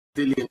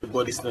Dillian the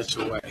Body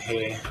Snatcher right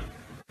here.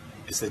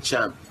 It's a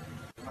champ.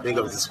 Big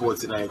up to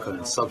Sporting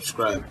Icon.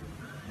 Subscribe.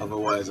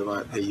 Otherwise, I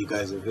might pay you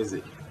guys a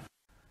visit.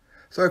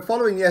 So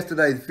following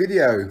yesterday's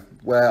video,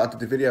 where I did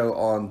the video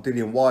on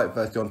Dillian Whyte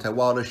versus Deontay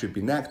Wilder should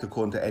be next,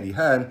 according to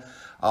Hearn,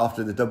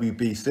 after the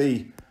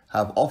WBC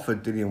have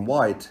offered Dillian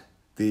Whyte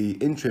the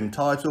interim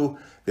title,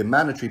 the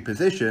mandatory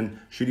position,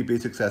 should he be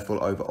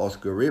successful over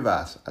Oscar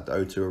Rivas at the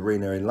O2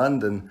 Arena in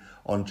London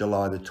on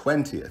July the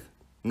 20th.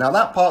 Now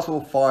that part's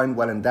all fine,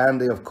 well and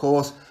dandy, of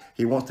course.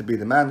 He wants to be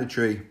the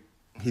mandatory.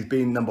 He's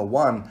been number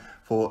one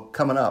for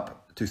coming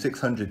up to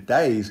 600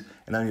 days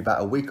in only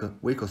about a week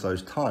or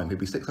so's time. He'll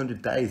be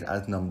 600 days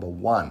as number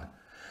one.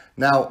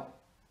 Now,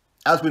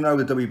 as we know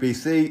with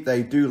WBC,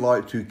 they do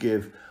like to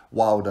give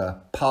Wilder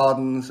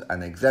pardons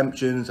and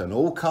exemptions and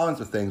all kinds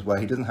of things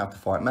where he doesn't have to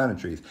fight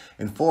mandatories.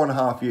 In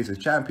 4.5 years as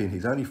champion,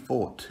 he's only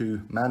fought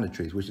 2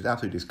 mandatories, which is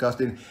absolutely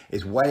disgusting.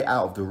 It's way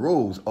out of the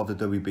rules of the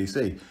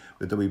WBC.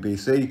 With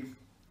WBC,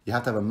 you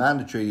have to have a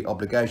mandatory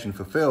obligation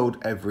fulfilled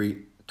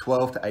every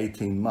 12 to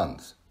 18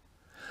 months.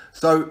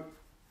 So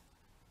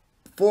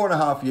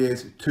 4.5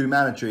 years, 2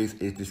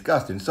 mandatories is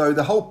disgusting. So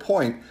the whole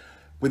point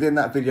within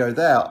that video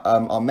there,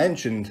 I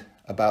mentioned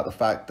about the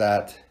fact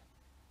that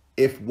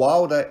if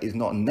Wilder is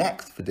not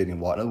next for Dillian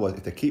Whyte, in other words,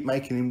 if they keep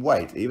making him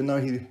wait, even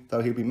though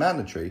he'll be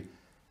mandatory,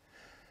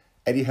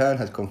 Hearn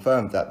has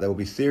confirmed that there will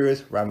be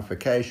serious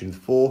ramifications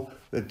for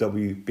the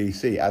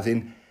WBC, as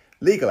in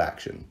legal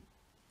action.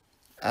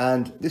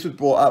 And this was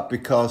brought up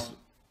because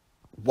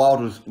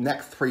Wilder's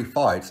next 3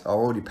 fights are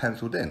already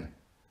penciled in.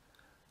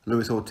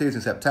 Luis Ortiz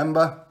in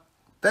September,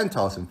 then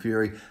Tyson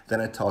Fury, then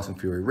a Tyson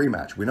Fury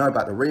rematch. We know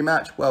about the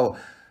rematch. Well,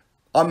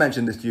 I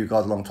mentioned this to you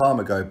guys a long time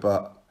ago,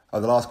 but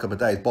over the last couple of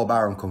days, Bob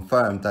Arum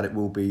confirmed that it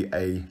will be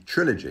a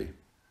trilogy,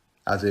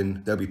 as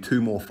in there'll be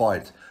 2 more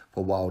fights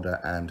for Wilder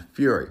and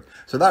Fury.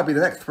 So that'll be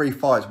the next 3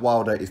 fights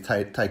Wilder is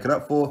taken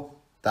up for.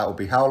 That will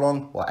be how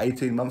long? What,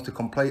 18 months to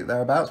complete,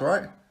 thereabouts,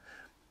 right?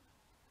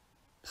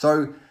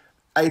 So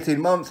 18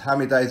 months, how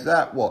many days is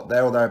that? What,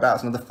 there or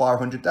thereabouts, another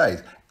 500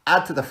 days.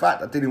 Add to the fact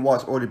that Dillian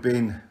Whyte's already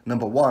been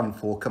number one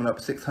for coming up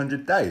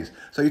 600 days.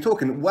 So you're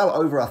talking well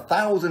over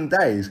 1,000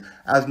 days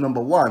as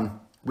number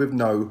one with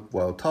no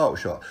world title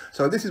shot.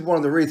 So this is one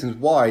of the reasons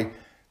why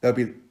there'll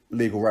be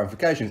legal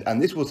ramifications. And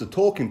this was the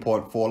talking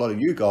point for a lot of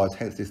you guys,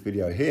 hence this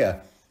video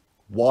here.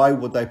 Why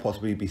would they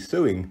possibly be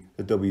suing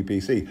the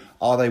WBC?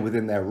 Are they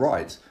within their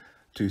rights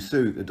to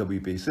sue the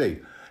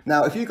WBC?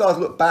 Now, if you guys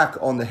look back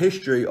on the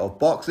history of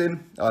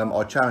boxing,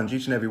 I challenge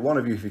each and every one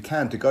of you, if you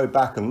can, to go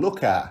back and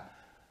look at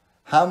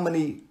how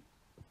many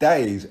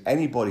days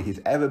anybody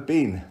has ever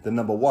been the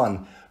number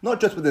one,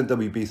 not just within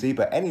WBC,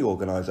 but any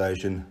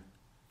organisation,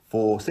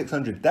 for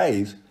 600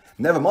 days,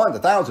 never mind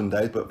 1,000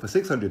 days, but for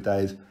 600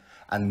 days,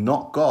 and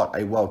not got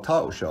a world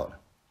title shot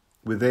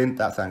within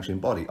that sanctioning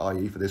body,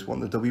 i.e. for this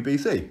one, the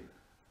WBC.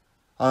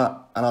 And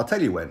I'll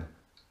tell you when.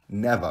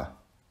 Never.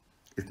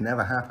 It's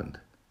never happened.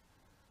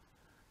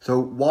 So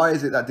why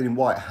is it that Dillian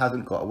Whyte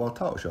hasn't got a world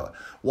title shot?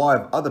 Why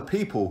have other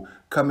people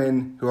come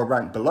in who are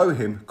ranked below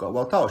him got a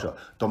world title shot?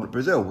 Dominic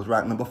Brazil was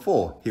ranked number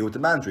 4. He was the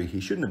mandatory. He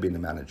shouldn't have been the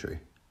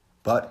mandatory.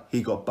 But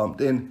he got bumped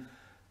in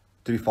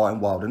to be fighting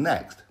Wilder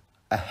next,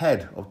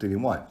 ahead of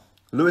Dillian Whyte.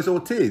 Luis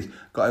Ortiz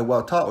got a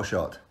world title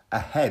shot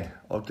ahead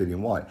of Dillian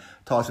Whyte.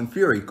 Tyson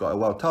Fury got a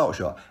world title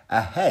shot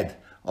ahead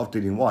of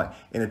Dillian Whyte.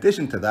 In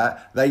addition to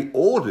that, they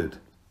ordered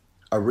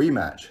a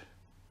rematch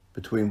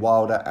between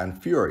Wilder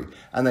and Fury.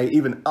 And they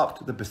even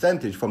upped the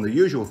percentage from the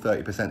usual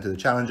 30% to the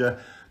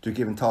challenger to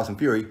giving Tyson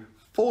Fury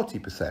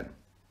 40%.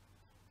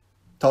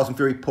 Tyson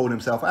Fury pulled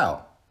himself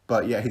out,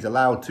 but yet he's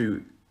allowed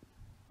to,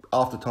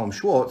 after Tom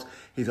Schwartz,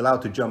 he's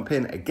allowed to jump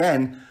in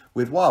again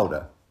with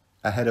Wilder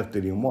ahead of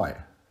Dillian Whyte.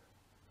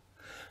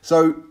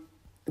 So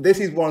this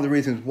is one of the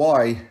reasons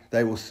why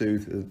they will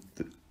sue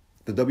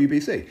the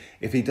WBC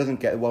if he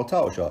doesn't get a world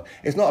title shot.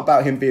 It's not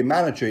about him being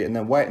mandatory and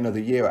then wait another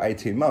year or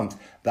 18 months.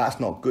 That's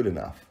not good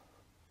enough.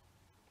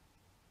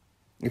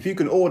 If you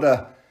can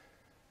order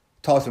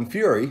Tyson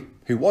Fury,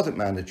 who wasn't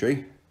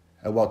mandatory,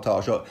 a world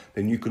title shot,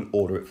 then you can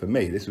order it for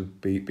me. This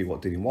would be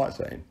what Dillian Whyte's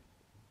saying.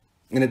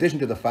 In addition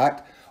to the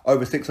fact,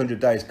 over 600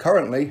 days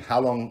currently,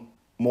 how long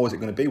more is it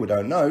going to be? We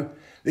don't know.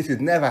 This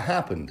has never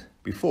happened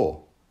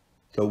before.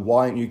 So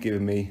why aren't you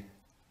giving me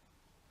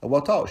a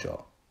world title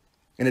shot?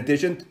 In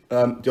addition,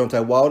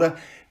 Deontay Wilder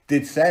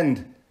did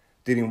send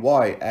Dillian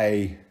Whyte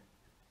a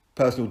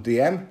personal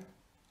DM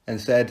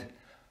and said,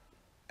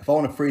 if I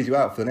want to freeze you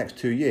out for the next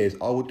 2 years,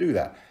 I will do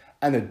that.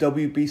 And the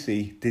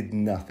WBC did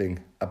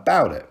nothing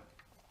about it.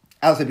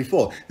 As I said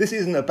before, this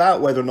isn't about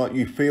whether or not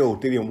you feel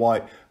Dillian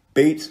Whyte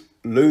beats,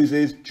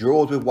 loses,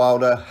 draws with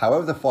Wilder,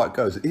 however the fight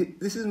goes.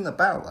 This isn't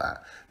about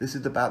that. This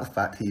is about the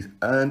fact he's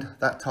earned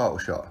that title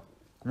shot.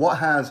 What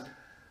has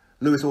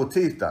Luis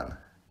Ortiz done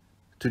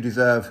to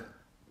deserve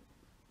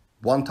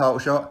 1 title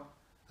shot,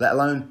 let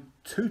alone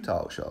 2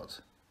 title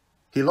shots?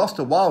 He lost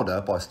to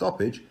Wilder by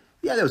stoppage.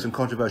 Yeah, there were some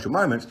controversial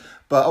moments,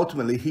 but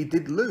ultimately he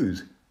did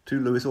lose to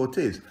Luis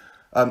Ortiz.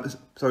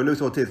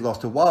 Luis Ortiz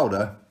lost to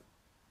Wilder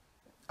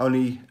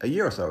only a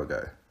year or so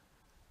ago.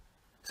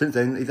 Since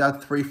then, he's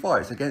had 3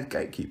 fights against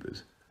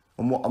gatekeepers.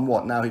 And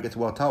what? Now he gets a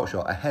world title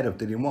shot ahead of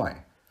Dillian Whyte.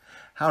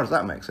 How does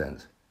that make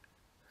sense?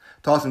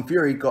 Tyson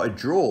Fury got a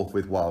draw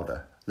with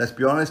Wilder. Let's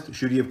be honest,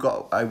 should he have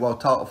got a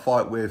world title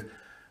fight with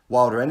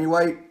Wilder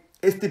anyway?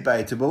 It's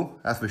debatable,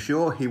 that's for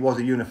sure. He was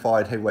a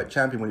unified heavyweight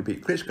champion when he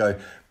beat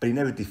Klitschko, but he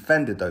never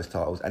defended those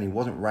titles and he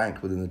wasn't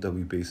ranked within the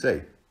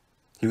WBC.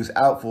 He was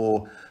out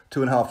for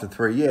 2.5 to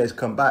 3 years,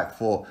 come back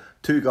for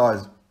 2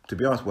 guys, to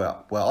be honest,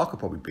 well, I could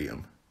probably beat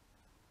him.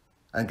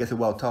 And gets a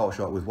world title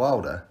shot with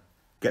Wilder.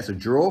 Gets a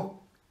draw.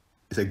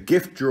 It's a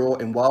gift draw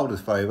in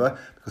Wilder's favour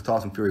because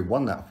Tyson Fury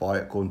won that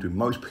fight, according to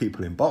most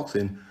people in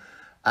boxing.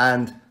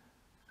 And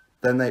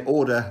then they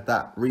order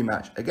that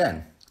rematch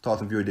again.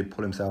 Tyson Fury did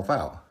pull himself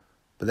out.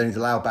 But then he's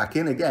allowed back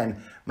in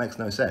again. Makes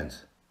no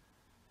sense.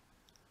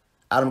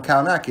 Adam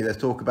Kownacki, let's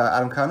talk about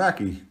Adam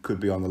Kownacki. Could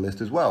be on the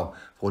list as well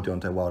for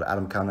Deontay Wilder.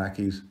 Adam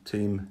Kownacki's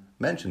team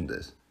mentioned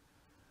this.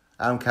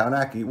 Adam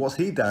Kownacki, what's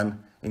he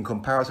done in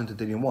comparison to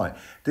Dillian Whyte?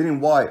 Dillian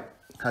Whyte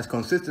has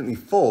consistently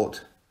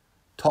fought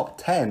top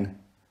 10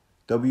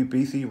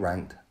 WBC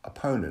ranked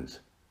opponents.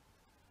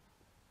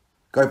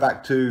 Go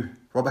back to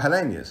Robert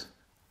Helenius.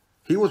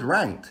 He was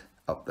ranked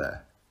up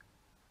there.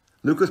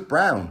 Lucas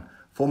Brown,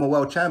 former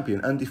world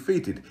champion,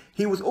 undefeated.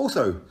 He was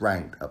also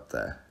ranked up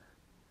there.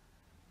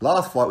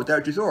 Last fight with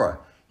Derek Chisora,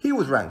 he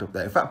was ranked up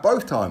there. In fact,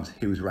 both times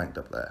he was ranked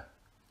up there.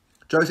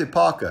 Joseph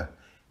Parker,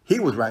 he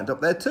was ranked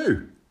up there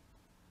too.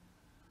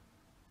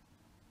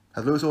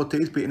 Has Luis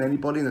Ortiz beaten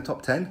anybody in the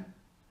top 10?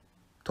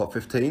 Top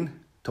 15?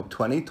 Top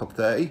 20? Top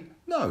 30?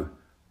 No.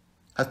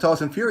 Has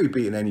Tyson Fury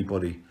beaten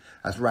anybody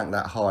that's ranked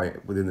that high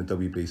within the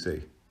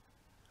WBC?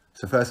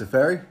 Seferian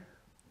Ferry?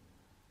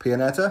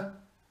 Pianetta?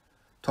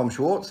 Tom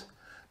Schwartz?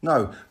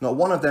 No, not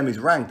one of them is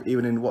ranked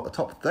even in, the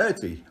top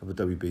 30 of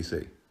the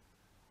WBC.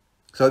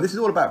 So this is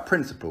all about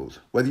principles.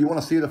 Whether you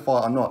want to see the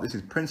fight or not, this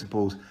is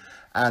principles.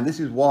 And this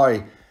is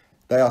why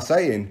they are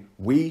saying,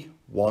 we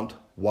want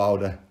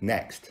Wilder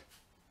next.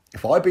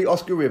 If I beat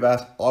Oscar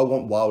Rivas, I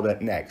want Wilder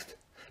next.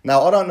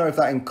 Now, I don't know if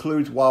that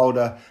includes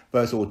Wilder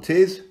versus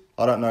Ortiz.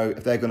 I don't know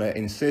if they're going to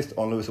insist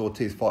on Luis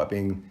Ortiz fight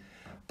being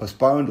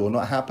postponed or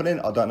not happening.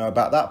 I don't know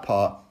about that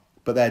part.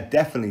 But they're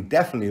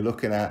definitely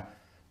looking at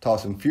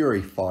Tyson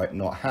Fury fight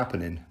not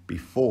happening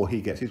before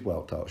he gets his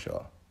world title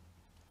shot.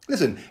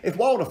 Listen, if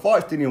Wilder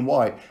fights Dillian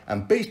Whyte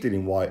and beats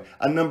Dillian Whyte,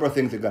 a number of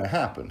things are going to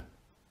happen.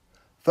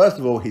 First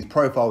of all, his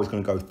profile is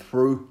going to go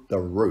through the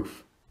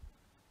roof.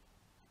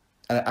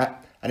 And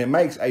it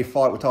makes a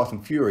fight with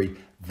Tyson Fury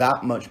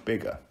that much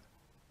bigger.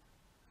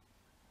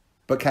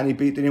 But can he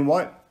beat Dillian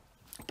Whyte?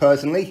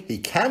 Personally, he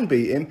can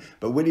beat him,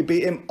 but will he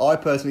beat him? I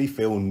personally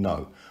feel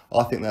no.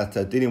 I think that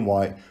Dillian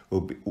Whyte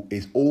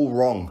is all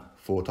wrong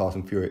for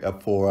Tyson Fury,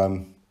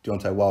 for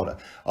Deontay Wilder.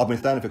 I've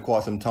been saying for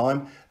quite some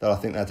time that I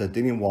think that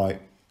Dillian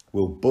Whyte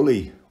will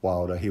bully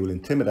Wilder, he will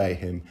intimidate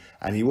him,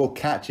 and he will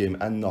catch him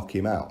and knock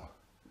him out.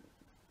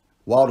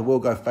 Wilder will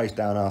go face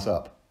down, ass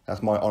up.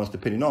 That's my honest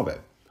opinion of it.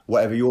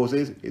 Whatever yours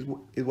is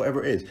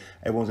whatever it is.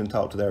 Everyone's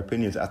entitled to their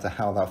opinions as to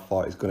how that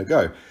fight is going to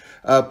go.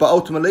 But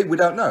ultimately, we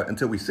don't know.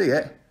 Until we see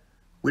it,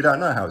 we don't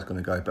know how it's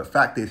going to go. But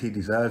fact is, he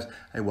deserves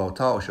a world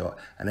title shot.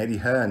 And Eddie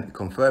Hearn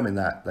confirming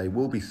that they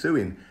will be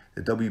suing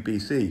the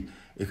WBC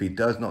if he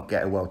does not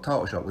get a world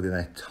title shot within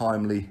a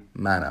timely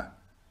manner.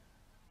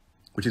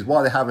 Which is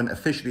why they haven't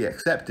officially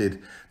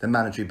accepted the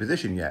mandatory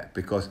position yet.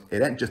 Because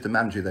it ain't just the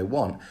mandatory they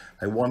want.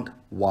 They want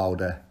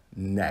Wilder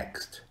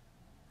next.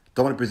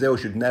 Dominic Breazeale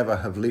should never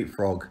have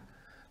leapfrogged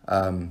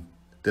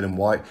Dillian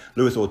Whyte.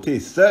 Luis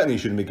Ortiz certainly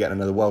shouldn't be getting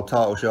another world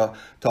title shot.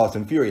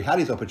 Tyson Fury had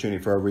his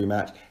opportunity for a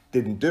rematch,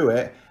 didn't do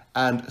it,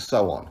 and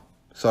so on.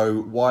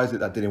 So why is it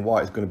that Dillian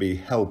Whyte is going to be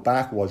held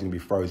back? Why is he going to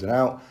be frozen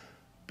out?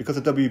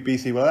 Because the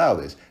WBC will allow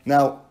this.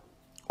 Now,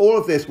 all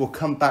of this will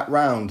come back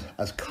round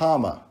as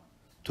karma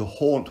to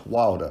haunt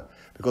Wilder.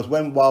 Because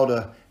when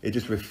Wilder is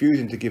just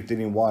refusing to give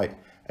Dillian Whyte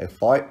a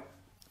fight,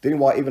 Dillian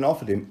Whyte even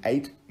offered him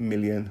 $8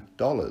 million.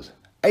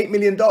 $8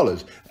 million.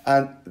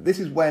 And this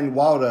is when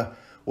Wilder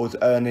was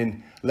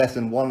earning less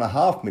than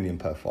 $1.5 million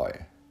per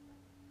fight.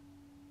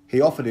 He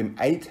offered him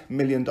 $8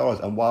 million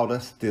and Wilder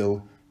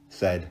still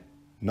said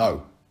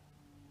no.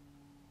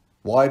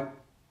 Why?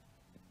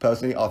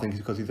 Personally, I think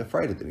it's because he's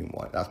afraid of Dillian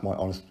Whyte. That's my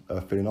honest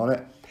feeling on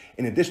it.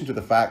 In addition to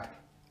the fact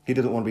he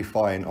doesn't want to be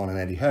fighting on an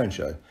Eddie Hearn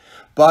show.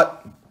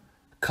 But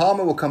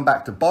karma will come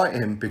back to bite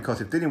him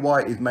because if Dillian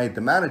Whyte is made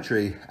the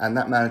mandatory and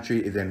that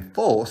mandatory is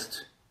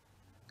enforced,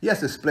 yes,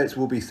 the splits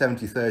will be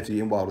 70-30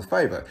 in Wilder's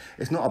favour.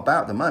 It's not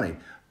about the money,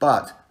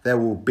 but there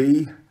will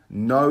be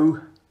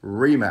no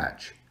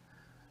rematch.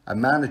 A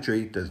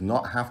mandatory does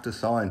not have to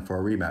sign for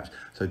a rematch.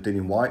 So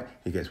Dillian Whyte,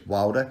 he gets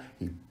Wilder,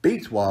 he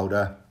beats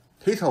Wilder,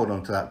 he's holding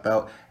on to that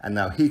belt, and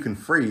now he can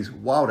freeze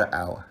Wilder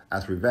out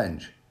as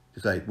revenge. To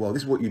say, well,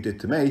 this is what you did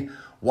to me,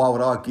 why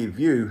would I give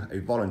you a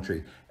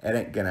voluntary? It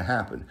ain't going to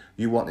happen.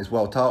 You want this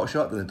world title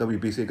shot, then the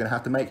WBC are going to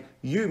have to make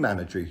you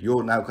mandatory.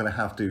 You're now going to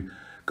have to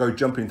go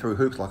jumping through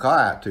hoops like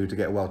I had to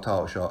get a world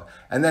title shot.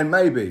 And then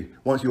maybe,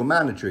 once you're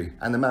mandatory,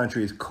 and the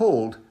mandatory is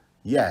called,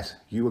 yes,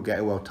 you will get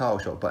a world title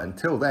shot. But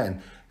until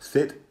then,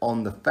 sit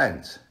on the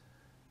fence.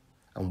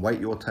 and wait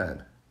your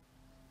turn.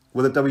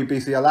 Will the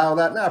WBC allow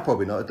that? No,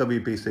 probably not. The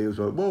WBC was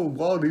like, well,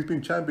 Wilder, he's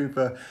been champion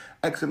for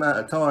X amount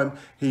of time.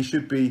 He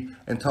should be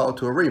entitled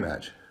to a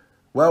rematch.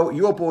 Well,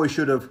 your boy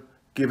should have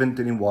given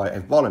Dillian Whyte a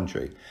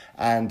voluntary.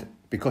 And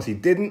because he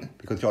didn't,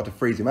 because he tried to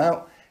freeze him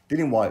out,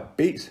 Dillian Whyte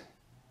beats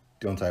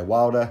Deontay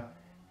Wilder.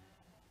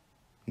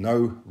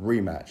 No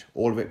rematch.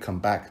 All of it come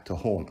back to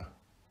haunt.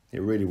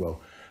 It really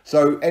will.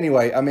 So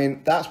anyway, I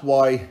mean, that's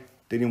why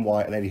Dillian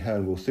Whyte and Eddie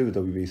Hearn will sue the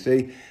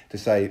WBC to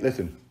say,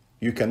 listen,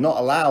 you cannot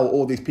allow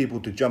all these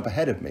people to jump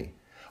ahead of me.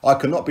 I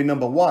cannot be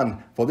number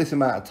one for this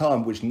amount of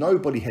time, which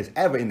nobody has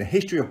ever in the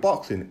history of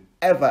boxing,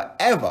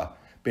 ever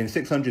been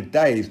 600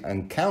 days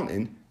and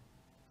counting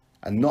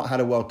and not had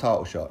a world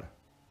title shot.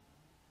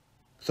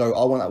 So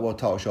I want that world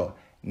title shot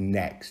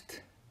next.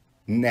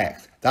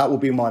 That will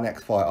be my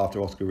next fight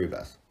after Oscar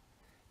Rivas.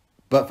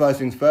 But first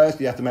things first,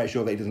 you have to make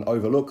sure that he doesn't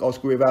overlook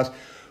Oscar Rivas.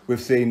 We've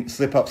seen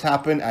slip-ups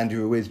happen,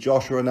 Andrew Ruiz,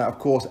 Joshua and that, of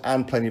course,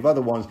 and plenty of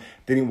other ones.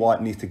 Dillian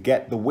Whyte needs to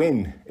get the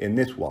win in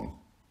this one.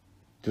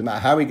 Doesn't matter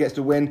how he gets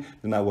the win,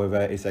 doesn't matter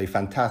whether it's a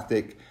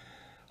fantastic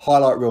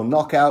highlight reel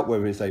knockout,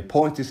 whether it's a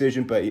point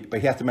decision, but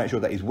he has to make sure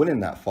that he's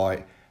winning that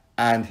fight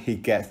and he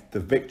gets the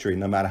victory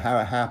no matter how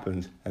it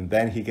happens, and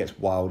then he gets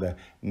Wilder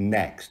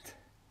next.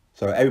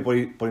 So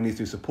everybody needs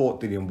to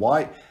support Dillian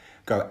Whyte,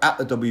 go at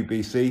the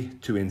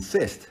WBC to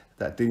insist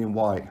that Dillian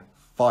Whyte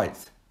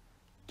fights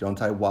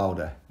Deontay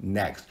Wilder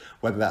next,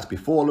 whether that's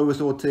before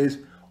Luis Ortiz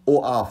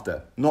or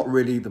after. Not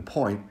really the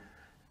point,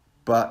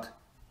 but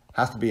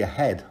has to be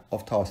ahead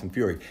of Tyson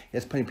Fury.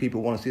 Yes, plenty of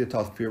people want to see the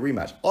Tyson Fury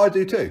rematch. I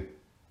do too.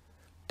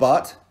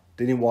 But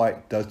Dillian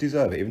Whyte does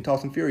deserve it. Even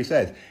Tyson Fury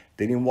says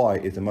Dillian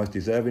Whyte is the most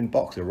deserving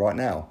boxer right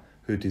now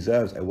who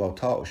deserves a world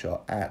title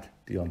shot at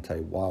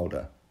Deontay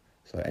Wilder.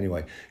 So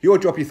anyway, you'll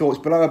drop your thoughts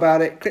below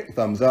about it. Click the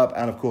thumbs up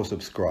and of course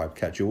subscribe.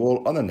 Catch you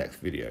all on the next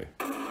video.